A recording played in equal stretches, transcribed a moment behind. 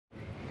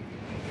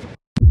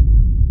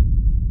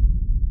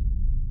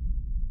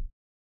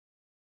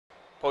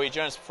for you.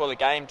 Joining us before the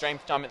game, dream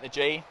time at the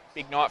G,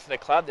 big night for the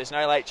club. There's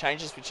no late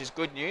changes, which is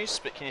good news,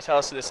 but can you tell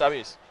us who the sub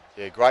is?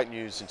 Yeah, great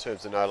news in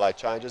terms of no late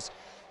changes.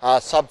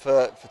 Sub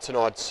for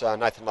tonight's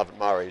Nathan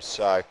Lovett-Murray,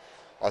 so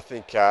I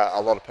think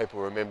a lot of people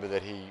remember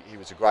that he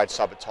was a great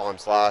sub at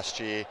times last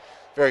year.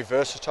 Very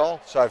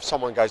versatile, so if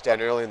someone goes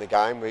down early in the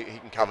game, he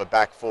can cover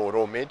back, forward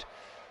or mid.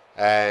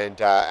 And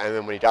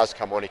then when he does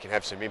come on, he can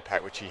have some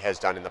impact, which he has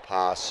done in the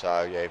past.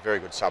 So yeah, very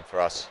good sub for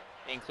us.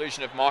 The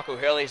inclusion of Michael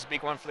Hurley is a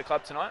big one for the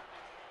club tonight.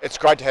 It's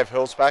great to have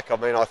Hurls back. I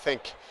mean, I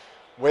think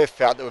we've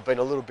felt that we've been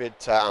a little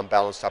bit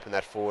unbalanced up in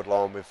that forward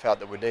line. We've felt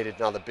that we needed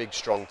another big,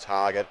 strong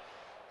target.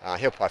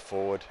 He'll play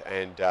forward,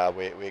 and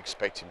we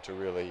expect him to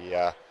really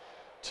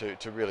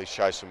to really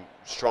show some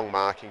strong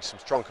marking, some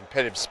strong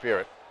competitive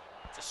spirit.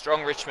 It's a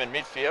strong Richmond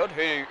midfield.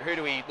 Who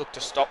do we look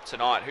to stop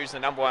tonight? Who's the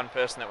number one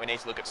person that we need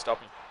to look at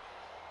stopping?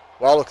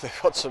 Well, look,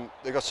 they've got some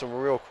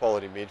real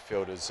quality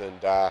midfielders,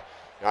 and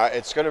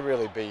it's going to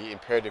really be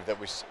imperative that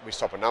we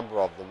stop a number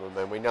of them. I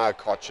mean, we know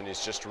Cochin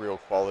is just real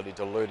quality.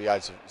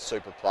 Deludio's a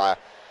super player.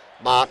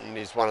 Martin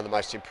is one of the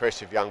most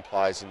impressive young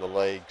players in the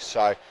league.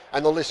 So,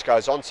 and the list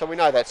goes on. So we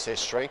know that's their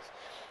strength.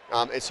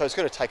 So it's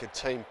going to take a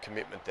team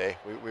commitment there.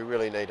 We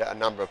really need a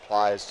number of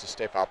players to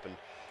step up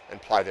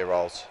and play their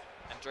roles.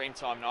 And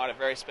Dreamtime night, a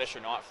very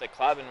special night for the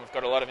club, and we've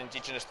got a lot of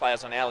Indigenous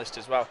players on our list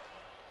as well.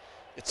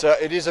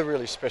 It is a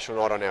really special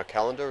night on our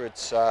calendar.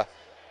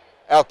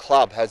 Our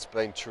club has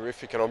been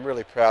terrific, and I'm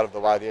really proud of the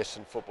way the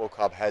Essendon Football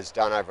Club has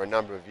done over a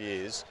number of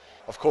years.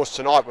 Of course,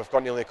 tonight we've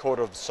got nearly a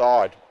quarter of the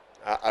side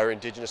are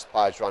Indigenous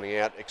players running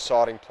out,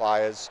 exciting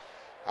players,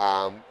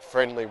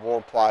 friendly,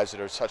 warm players that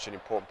are such an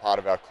important part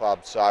of our club.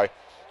 So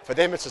for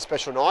them it's a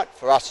special night.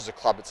 For us as a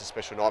club it's a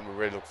special night, and we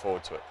really look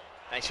forward to it.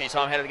 Thanks for your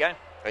time ahead of the game.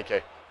 Thank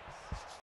you.